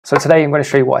So today I'm going to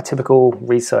show you what a typical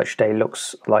research day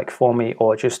looks like for me,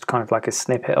 or just kind of like a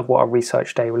snippet of what a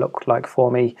research day will look like for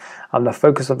me. The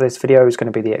focus of this video is going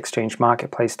to be the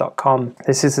exchangemarketplace.com.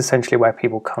 This is essentially where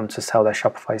people come to sell their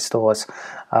Shopify stores.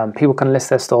 People can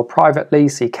list their store privately,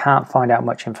 so you can't find out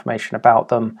much information about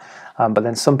them. But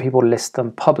then some people list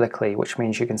them publicly, which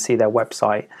means you can see their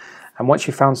website. And once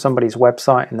you've found somebody's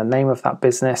website and the name of that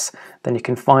business, then you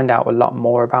can find out a lot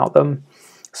more about them.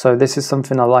 So this is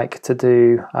something I like to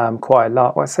do quite a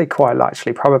lot. Well, I say quite a lot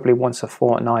actually, probably once a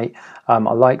fortnight. I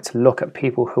like to look at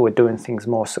people who are doing things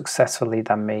more successfully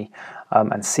than me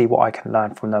and see what I can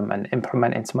learn from them and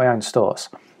implement into my own stores.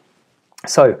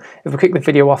 So if we kick the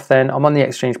video off, then I'm on the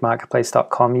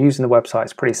exchangemarketplace.com. Using the website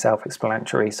is pretty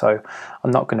self-explanatory, so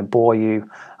I'm not going to bore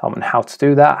you on how to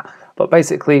do that. But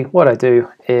basically what I do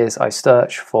is I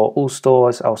search for all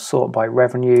stores. I'll sort by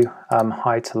revenue,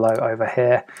 high to low over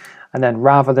here. And then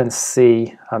rather than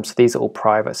see, so these are all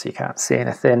private so you can't see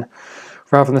anything,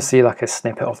 rather than see like a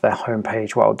snippet of their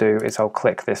homepage, what I'll do is I'll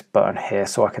click this button here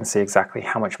so I can see exactly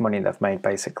how much money they've made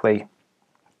basically.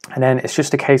 And then it's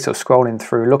just a case of scrolling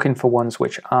through, looking for ones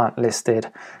which aren't listed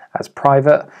as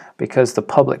private, because the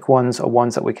public ones are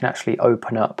ones that we can actually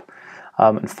open up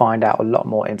and find out a lot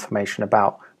more information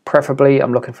about. Preferably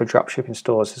I'm looking for dropshipping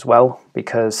stores as well,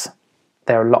 because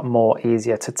they're a lot more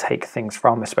easier to take things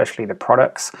from, especially the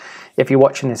products. If you're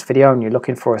watching this video and you're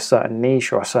looking for a certain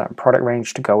niche or a certain product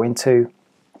range to go into,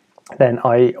 then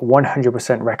I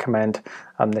 100% recommend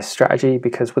this strategy,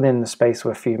 because within the space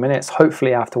of a few minutes,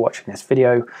 hopefully after watching this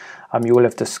video, you will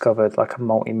have discovered like a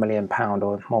multi-million pound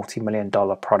or multi-million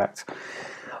dollar product.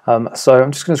 So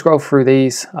I'm just going to scroll through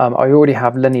these. I already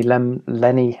have Lenny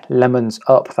Lemons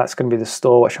up. That's going to be the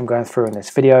store which I'm going through in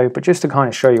this video. But just to kind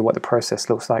of show you what the process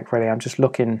looks like, really, I'm just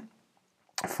looking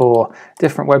for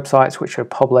different websites which are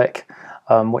public,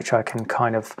 which I can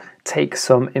kind of take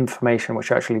some information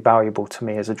which are actually valuable to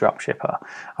me as a dropshipper.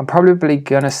 I'm probably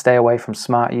going to stay away from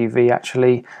Smart UV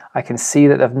actually. I can see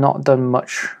that they've not done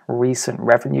much recent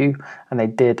revenue, and they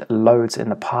did loads in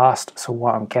the past. So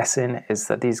what I'm guessing is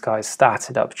that these guys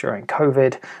started up during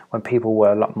COVID when people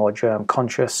were a lot more germ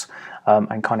conscious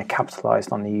and kind of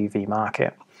capitalized on the UV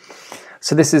market.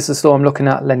 So this is the store I'm looking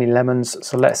at, Lenny Lemons.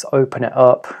 So let's open it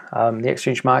up. The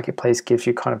Exchange Marketplace gives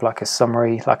you kind of like a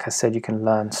summary. Like I said, you can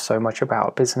learn so much about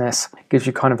a business. It gives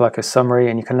you kind of like a summary,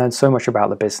 and you can learn so much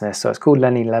about the business. So it's called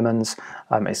Lenny Lemons.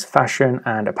 It's fashion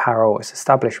and apparel. It's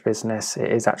established business.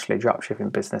 It is actually a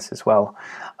dropshipping business as well.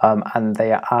 And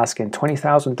they are asking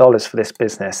 $20,000 for this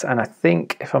business. And I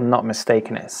think, if I'm not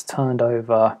mistaken, it's turned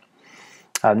over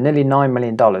nearly $9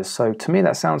 million. So to me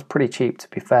that sounds pretty cheap, to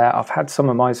be fair. I've had some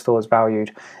of my stores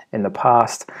valued in the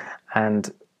past,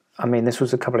 and I mean this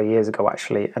was a couple of years ago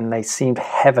actually, and they seemed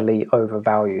heavily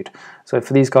overvalued. So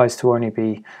for these guys to only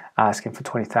be asking for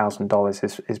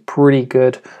 $20,000 is pretty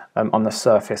good on the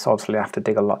surface. Obviously I have to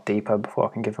dig a lot deeper before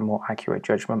I can give a more accurate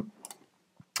judgment.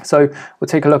 So we'll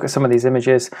take a look at some of these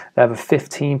images. They have a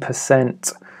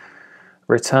 15%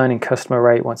 returning customer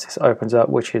rate once this opens up,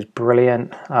 which is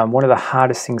brilliant. One of the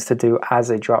hardest things to do as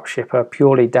a dropshipper,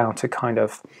 purely down to kind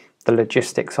of the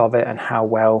logistics of it and how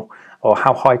well or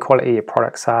how high quality your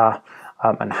products are,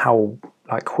 and how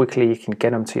like quickly you can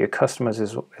get them to your customers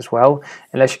as well.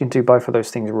 Unless you can do both of those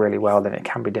things really well, then it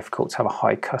can be difficult to have a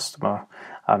high customer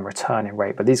returning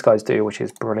rate. But these guys do, which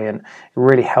is brilliant. It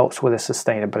really helps with the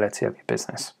sustainability of your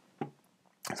business.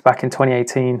 It's back in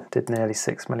 2018, did nearly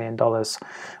 $6 million.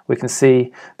 We can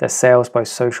see their sales by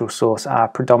social source are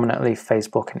predominantly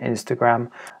Facebook and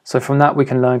Instagram. So from that we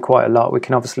can learn quite a lot. We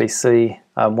can obviously see,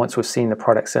 once we've seen the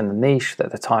products in the niche,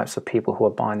 that the types of people who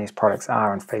are buying these products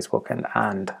are on Facebook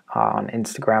and are on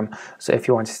Instagram. So if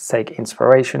you wanted to take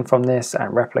inspiration from this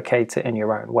and replicate it in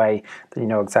your own way, then you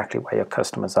know exactly where your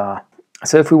customers are.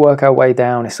 So if we work our way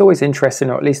down, it's always interesting,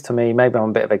 or at least to me, maybe I'm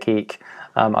a bit of a geek,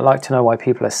 I like to know why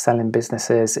people are selling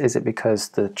businesses. Is it because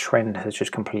the trend has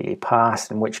just completely passed,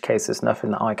 in which case there's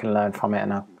nothing that I can learn from it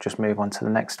and I'll just move on to the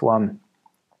next one.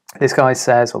 This guy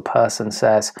says, or person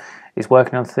says, he's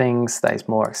working on things that he's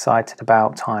more excited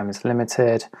about. Time is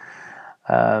limited.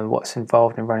 What's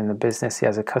involved in running the business? He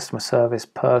has a customer service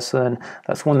person.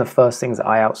 That's one of the first things that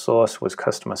I outsourced, was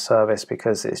customer service,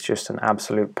 because it's just an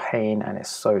absolute pain and it's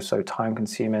so time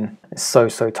consuming. It's so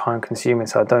time consuming,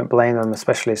 so I don't blame them,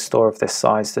 especially a store of this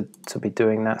size, to be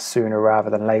doing that sooner rather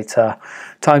than later.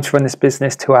 Time to run this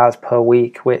business, 2 hours per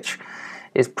week, which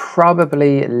is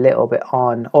probably a little bit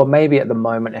on, or maybe at the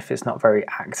moment if it's not very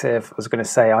active. I was going to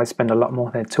say I spend a lot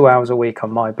more than 2 hours a week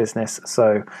on my business,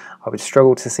 so I would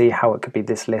struggle to see how it could be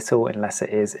this little unless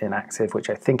it is inactive, which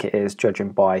I think it is,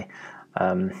 judging by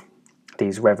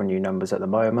these revenue numbers at the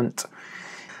moment.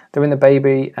 They're in the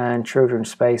baby and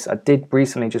children's space. I did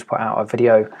recently just put out a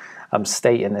video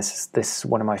stating this is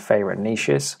one of my favorite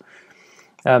niches.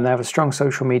 They have a strong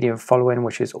social media following,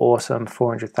 which is awesome.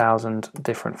 400,000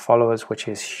 different followers, which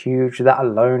is huge. That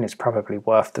alone is probably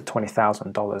worth the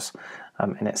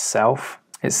 $20,000 in itself.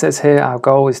 It says here, our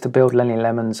goal is to build Lenny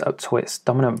Lemons up to its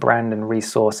dominant brand and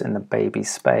resource in the baby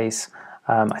space.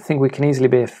 I think we can easily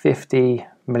be a 50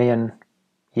 million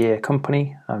year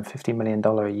company, $50 million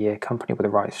a year company with the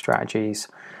right strategies.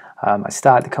 I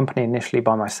started the company initially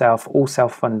by myself, all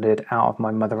self-funded out of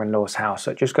my mother-in-law's house.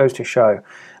 So it just goes to show,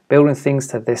 building things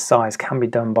to this size can be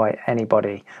done by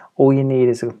anybody. All you need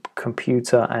is a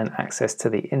computer and access to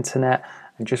the internet,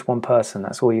 and just one person.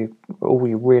 That's all you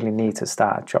really need to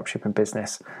start a dropshipping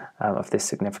business of this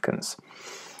significance.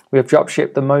 We have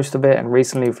dropshipped the most of it, and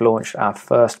recently we've launched our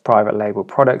first private label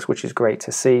products, which is great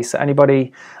to see. So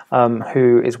anybody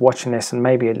who is watching this and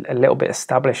maybe a little bit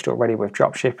established already with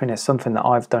dropshipping, is something that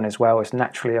I've done as well, is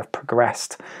naturally I've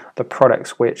progressed the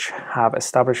products which have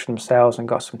established themselves and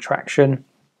got some traction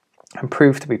and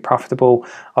proved to be profitable.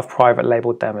 I've private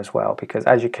labeled them as well, because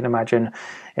as you can imagine,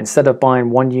 instead of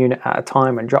buying one unit at a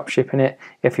time and drop shipping it,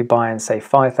 if you're buying say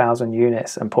 5,000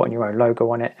 units and putting your own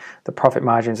logo on it, the profit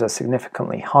margins are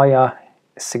significantly higher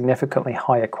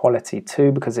quality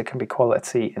too, because it can be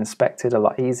quality inspected a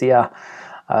lot easier.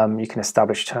 You can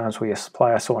establish terms with your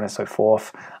supplier, so on and so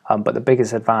forth. But the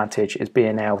biggest advantage is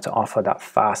being able to offer that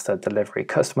faster delivery.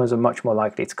 Customers are much more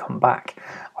likely to come back,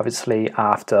 obviously,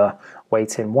 after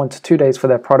waiting 1 to 2 days for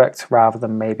their product rather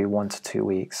than maybe 1 to 2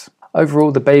 weeks.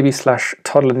 Overall, the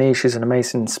baby/toddler niche is an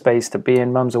amazing space to be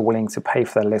in. Mums are willing to pay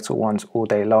for their little ones all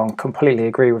day long. Completely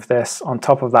agree with this. On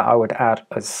top of that, I would add,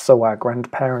 so are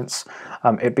grandparents.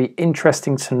 It'd be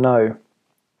interesting to know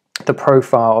the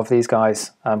profile of these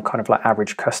guys, kind of like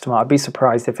average customer. I'd be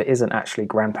surprised if it isn't actually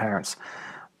grandparents.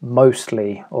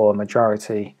 Mostly or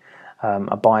majority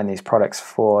are buying these products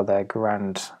for their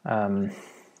grandchildren.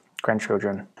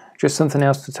 Just something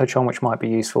else to touch on which might be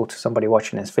useful to somebody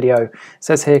watching this video. It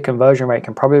says here conversion rate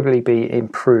can probably be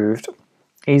improved,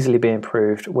 easily be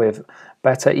improved with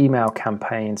better email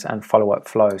campaigns and follow-up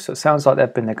flow. So it sounds like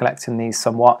they've been neglecting these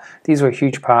somewhat. These are a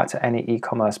huge part to any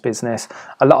e-commerce business.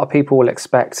 A lot of people will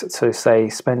expect to say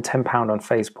spend £10 on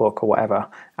Facebook or whatever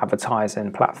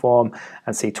advertising platform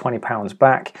and see £20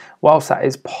 back. Whilst that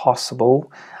is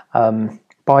possible,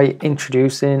 by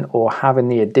introducing or having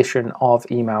the addition of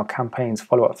email campaigns,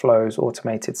 follow-up flows,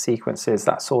 automated sequences,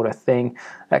 that sort of thing,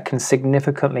 that can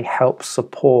significantly help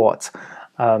support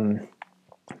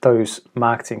those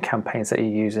marketing campaigns that you're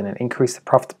using and increase the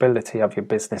profitability of your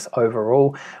business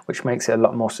overall, which makes it a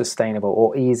lot more sustainable,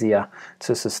 or easier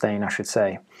to sustain, I should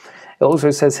say. It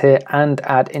also says here, and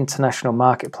add international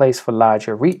marketplace for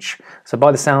larger reach. So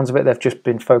by the sounds of it, they've just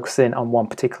been focusing on one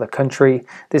particular country.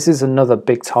 This is another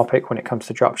big topic when it comes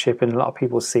to dropshipping. A lot of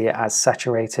people see it as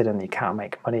saturated and you can't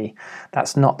make money.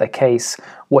 That's not the case.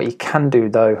 What you can do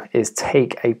though is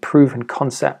take a proven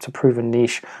concept, a proven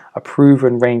niche, a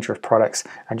proven range of products,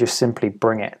 and just simply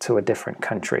bring it to a different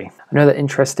country. Another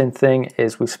interesting thing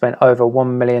is we've spent over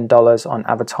 $1 million on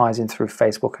advertising through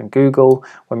Facebook and Google,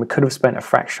 when we could have spent a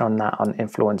fraction on that on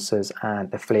influencers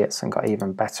and affiliates and got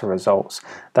even better results.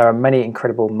 There are many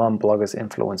incredible mum bloggers,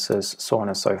 influencers, so on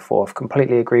and so forth.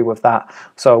 Completely agree with that.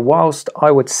 So whilst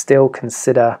I would still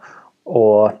consider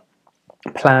or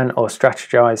plan or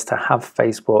strategize to have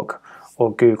Facebook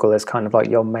or Google as kind of like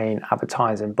your main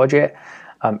advertising budget,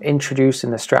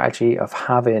 introducing the strategy of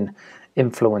having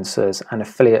influencers and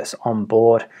affiliates on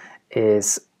board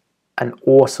is an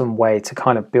awesome way to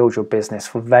kind of build your business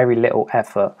for very little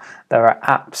effort. There are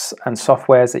apps and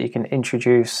softwares that you can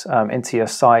introduce into your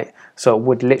site, so it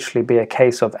would literally be a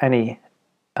case of any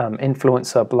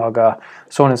influencer, blogger,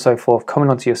 so on and so forth, coming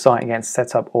onto your site and getting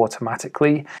set up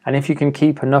automatically. And if you can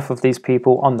keep enough of these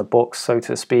people on the books, so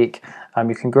to speak,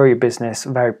 you can grow your business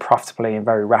very profitably and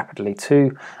very rapidly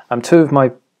too. Two of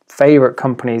my favorite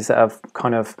companies that have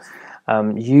kind of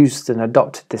used and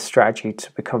adopted this strategy to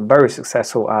become very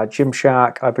successful are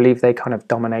Gymshark. I believe they kind of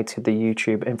dominated the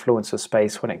YouTube influencer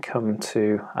space when it comes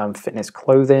to fitness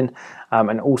clothing,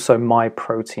 and also My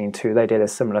Protein too. They did a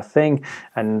similar thing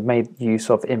and made use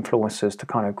of influencers to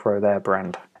kind of grow their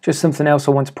brand. Just something else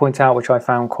I want to point out which I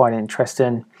found quite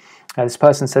interesting. This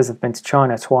person says they've been to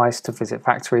China twice to visit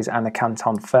factories and the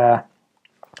Canton Fair.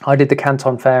 I did the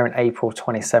Canton Fair in April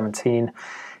 2017.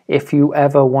 If you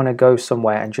ever want to go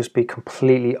somewhere and just be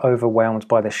completely overwhelmed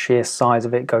by the sheer size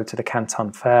of it, go to the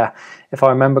Canton Fair. If I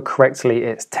remember correctly,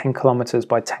 it's 10 kilometers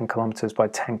by 10 kilometers by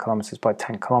 10 kilometers by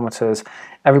 10 kilometers.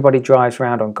 Everybody drives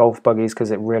around on golf buggies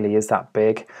because it really is that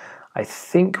big. I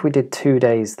think we did 2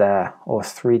 days there or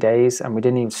 3 days, and we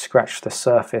didn't even scratch the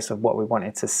surface of what we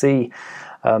wanted to see.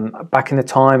 Back in the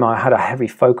time, I had a heavy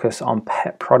focus on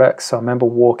pet products, so I remember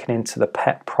walking into the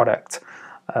pet product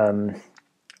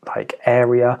like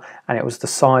area, and it was the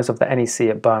size of the NEC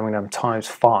at Birmingham times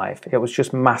 5. It was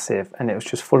just massive, and it was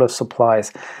just full of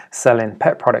suppliers selling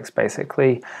pet products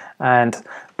basically. And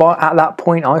but at that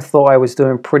point I thought I was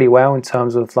doing pretty well in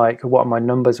terms of like what my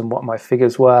numbers and what my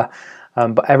figures were.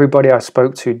 But everybody I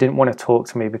spoke to didn't want to talk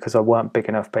to me because I weren't big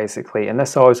enough basically.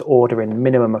 Unless I was ordering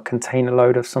minimum a container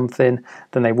load of something,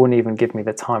 then they wouldn't even give me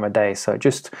the time of day. So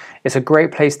it's a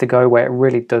great place to go where it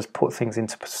really does put things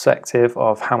into perspective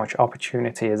of how much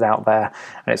opportunity is out there.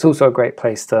 And it's also a great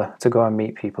place to go and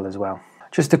meet people as well.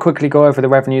 Just to quickly go over the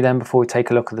revenue then before we take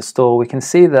a look at the store, we can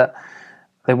see that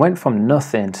they went from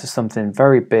nothing to something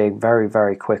very big very,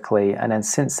 very quickly, and then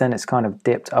since then it's kind of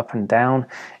dipped up and down.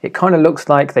 It kind of looks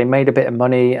like they made a bit of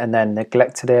money and then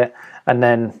neglected it and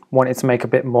then wanted to make a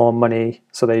bit more money,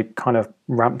 so they kind of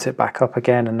ramped it back up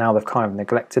again, and now they've kind of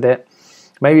neglected it.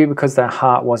 Maybe because their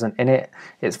heart wasn't in it.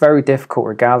 It's very difficult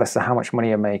regardless of how much money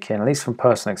you're making, at least from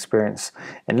personal experience.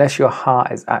 Unless your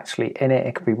heart is actually in it,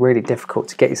 it can be really difficult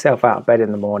to get yourself out of bed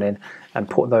in the morning and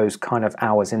put those kind of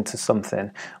hours into something.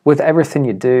 With everything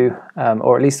you do,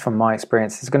 or at least from my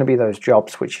experience, there's going to be those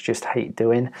jobs which you just hate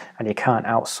doing and you can't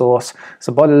outsource.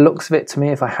 So by the looks of it, to me,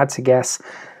 if I had to guess,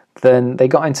 then they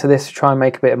got into this to try and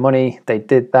make a bit of money. They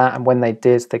did that, and when they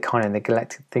did, they kind of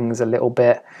neglected things a little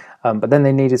bit. But then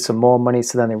they needed some more money,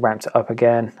 so then they ramped it up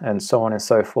again, and so on and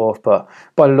so forth. But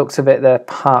by the looks of it, their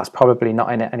heart's probably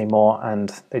not in it anymore, and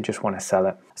they just want to sell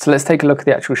it. So let's take a look at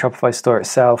the actual Shopify store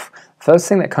itself. First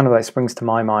thing that kind of like springs to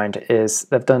my mind is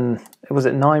they've done, was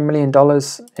it $9 million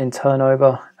in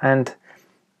turnover? And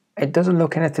it doesn't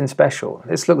look anything special.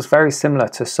 This looks very similar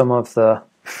to some of the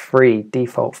free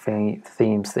default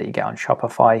themes that you get on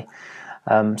Shopify.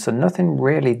 So nothing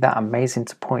really that amazing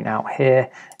to point out here.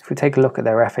 If we take a look at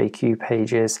their FAQ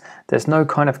pages, there's no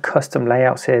kind of custom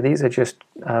layouts here. These are just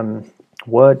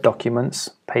Word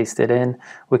documents pasted in.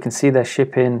 We can see their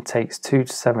shipping takes 2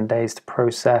 to 7 days to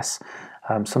process,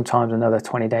 sometimes another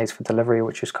 20 days for delivery,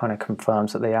 which just kind of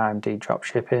confirms that they are indeed drop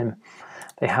shipping.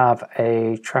 They have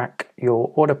a track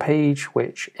your order page,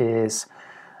 which is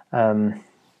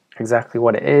exactly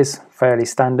what it is, fairly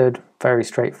standard, very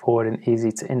straightforward and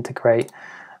easy to integrate.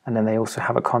 And then they also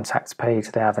have a contacts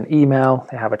page. They have an email,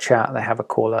 they have a chat, they have a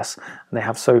call us, and they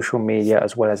have social media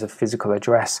as well as a physical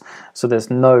address. So there's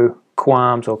no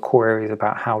qualms or queries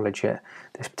about how legit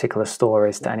this particular store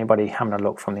is to anybody having a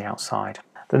look from the outside.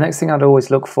 The next thing I'd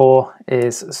always look for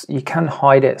is you can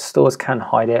hide it, stores can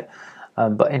hide it,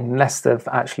 but unless they've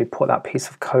actually put that piece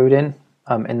of code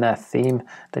in their theme,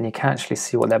 then you can actually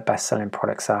see what their best-selling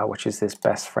products are, which is this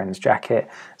Best Friends jacket.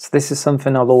 So this is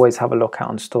something I'll always have a look at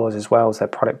on stores as well as their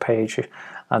product page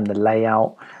and the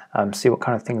layout, see what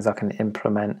kind of things I can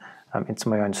implement into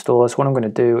my own stores. What I'm going to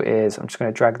do is I'm just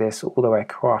going to drag this all the way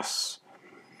across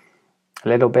a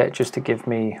little bit just to give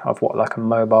me of what like a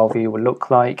mobile view will look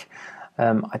like.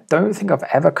 I don't think I've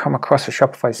ever come across a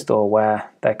Shopify store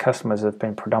where their customers have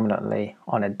been predominantly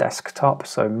on a desktop,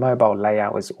 so mobile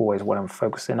layout is always what I'm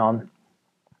focusing on.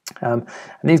 And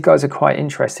these guys are quite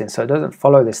interesting, so it doesn't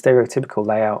follow the stereotypical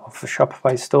layout of a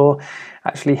Shopify store. It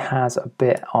actually has a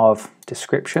bit of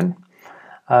description,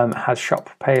 has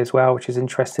shop pay as well, which is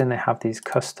interesting. They have these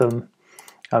custom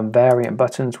variant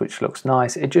buttons, which looks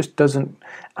nice. It just doesn't,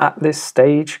 at this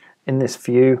stage, in this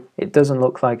view, it doesn't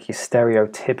look like your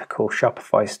stereotypical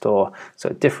Shopify store, so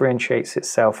it differentiates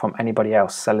itself from anybody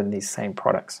else selling these same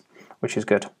products, which is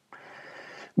good.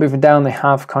 Moving down, they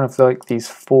have kind of like these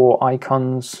 4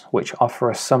 icons which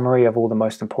offer a summary of all the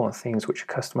most important things which a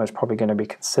customer is probably going to be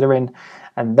considering.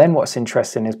 And then what's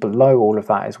interesting is below all of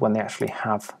that is when they actually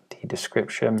have the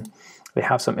description. They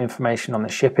have some information on the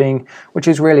shipping, which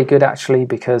is really good actually,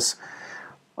 because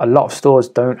a lot of stores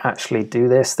don't actually do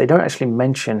this. They don't actually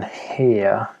mention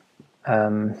here,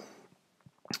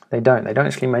 they don't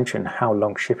actually mention how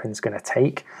long shipping is going to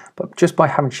take, but just by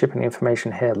having shipping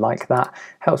information here like that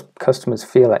helps customers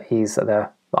feel at ease that the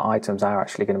items are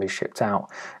actually going to be shipped out,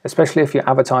 especially if you're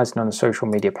advertising on a social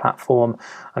media platform.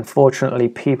 Unfortunately,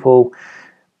 people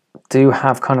do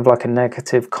have kind of like a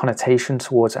negative connotation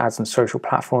towards ads on social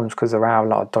platforms because there are a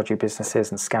lot of dodgy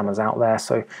businesses and scammers out there.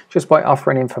 So just by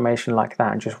offering information like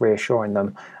that and just reassuring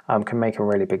them can make a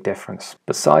really big difference.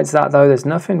 Besides that though, there's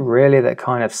nothing really that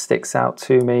kind of sticks out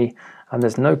to me, and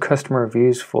there's no customer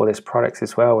reviews for this product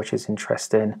as well, which is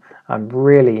interesting,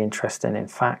 really interesting in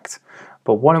fact.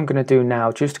 But what I'm going to do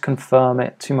now, just to confirm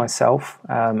it to myself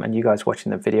and you guys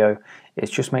watching the video, is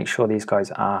just make sure these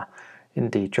guys are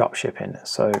indeed drop shipping.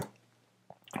 So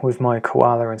with my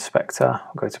koala inspector.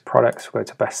 We'll go to products, we'll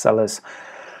go to bestsellers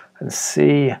and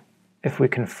see if we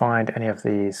can find any of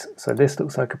these. So this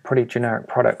looks like a pretty generic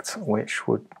product which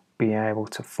would be able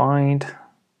to find.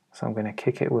 So I'm going to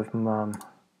kick it with mum.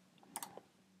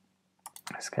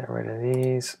 Let's get rid of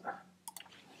these.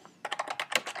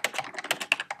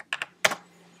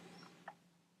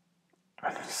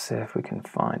 Let's see if we can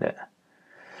find it.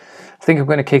 I think I'm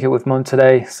going to kick it with mum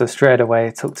today. So straight away,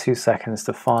 it took 2 seconds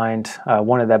to find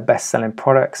one of their best-selling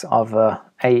products of a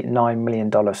 $8-9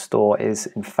 million store is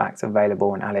in fact available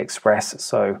on AliExpress.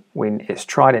 So it's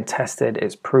tried and tested,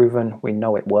 it's proven, we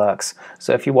know it works.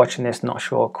 So if you're watching this not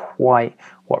sure quite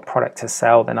what product to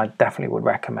sell, then I definitely would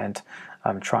recommend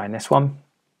trying this one.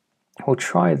 We'll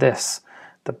try this,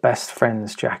 the Best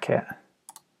Friends jacket.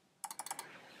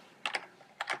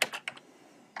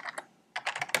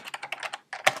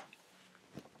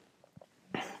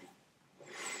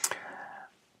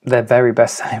 Their very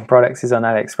best selling products is on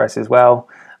AliExpress as well.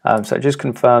 So it just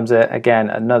confirms it. Again,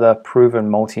 another proven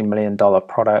multi-million-dollar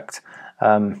product.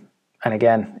 And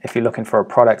again, if you're looking for a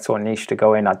product or a niche to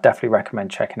go in, I'd definitely recommend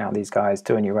checking out these guys,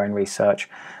 doing your own research,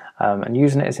 and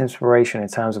using it as inspiration in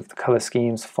terms of the color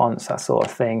schemes, fonts, that sort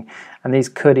of thing. And these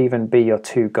could even be your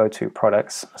 2 go-to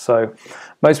products. So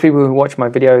most people who watch my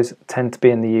videos tend to be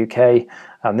in the UK.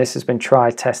 This has been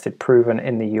tried, tested, proven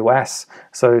in the US.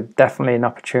 So definitely an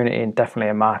opportunity and definitely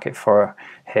a market for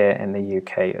here in the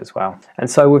UK as well. And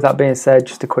so with that being said,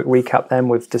 just a quick recap then,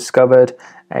 we've discovered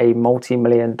a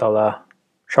multi-million-dollar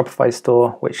Shopify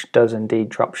store which does indeed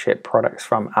dropship products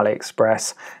from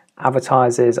AliExpress,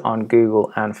 advertises on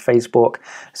Google and Facebook.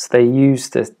 So they use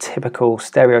the typical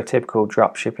stereotypical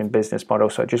dropshipping business model.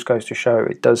 So it just goes to show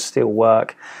it does still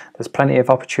work. There's plenty of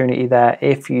opportunity there.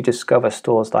 If you discover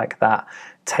stores like that,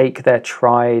 take their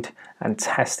tried and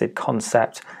tested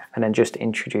concept and then just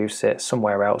introduce it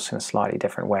somewhere else in a slightly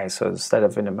different way. So instead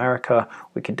of in America,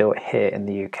 we can do it here in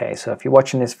the UK. So if you're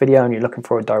watching this video and you're looking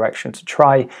for a direction to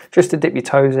try, just to dip your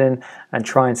toes in and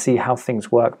try and see how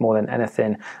things work more than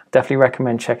anything, definitely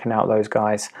recommend checking out those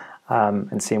guys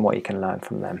and seeing what you can learn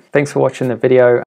from them. Thanks for watching the video.